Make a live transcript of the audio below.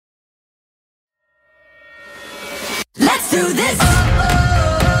do this.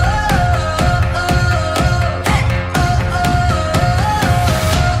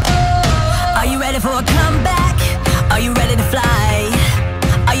 Are you ready for a comeback? Are you ready to fly?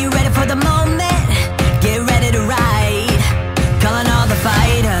 Are you ready for the moment? Get ready to ride. Calling all the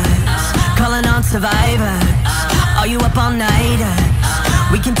fighters, calling on survivors. Are you up all night?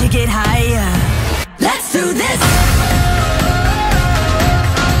 We can take it higher. Let's do this.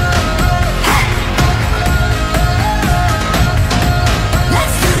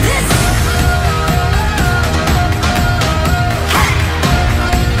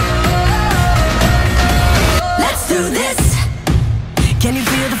 Can you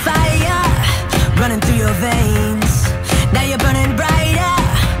feel the fire running through your veins? Now you're burning brighter,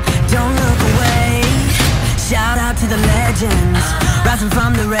 don't look away. Shout out to the legends, rising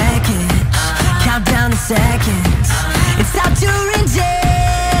from the wreckage. Count down the seconds, it's time to intense.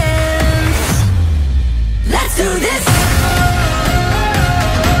 Let's do this.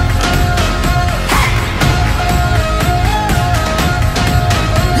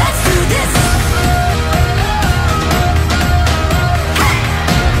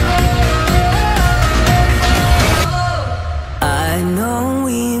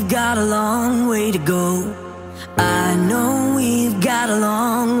 Got a long way to go. I know we've got a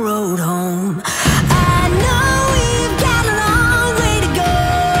long road home. I know we've got a long way to go.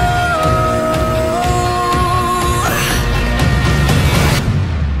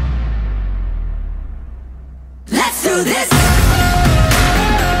 Let's do this.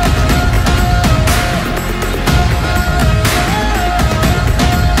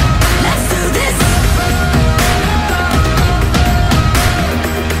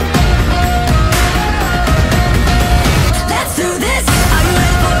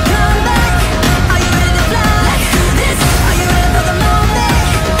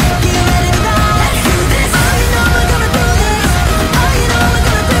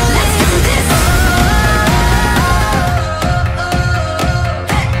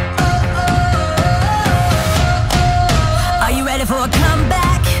 For a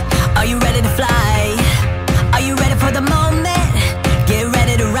comeback, are you ready to fly? Are you ready for the moment? Get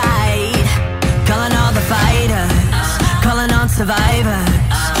ready to ride. Calling all the fighters, calling on survivors.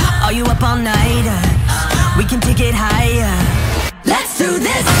 Are you up all night? We can take it higher. Let's do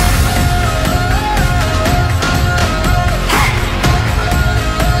this.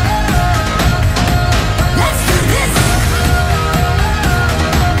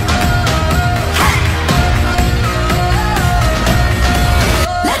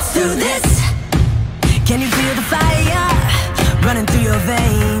 Can you feel the fire running through your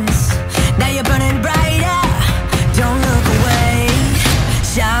veins? Now you're burning brighter, don't look away.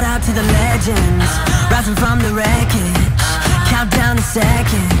 Shout out to the legends, rising from the wreckage. Count down the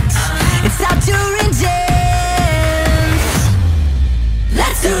seconds,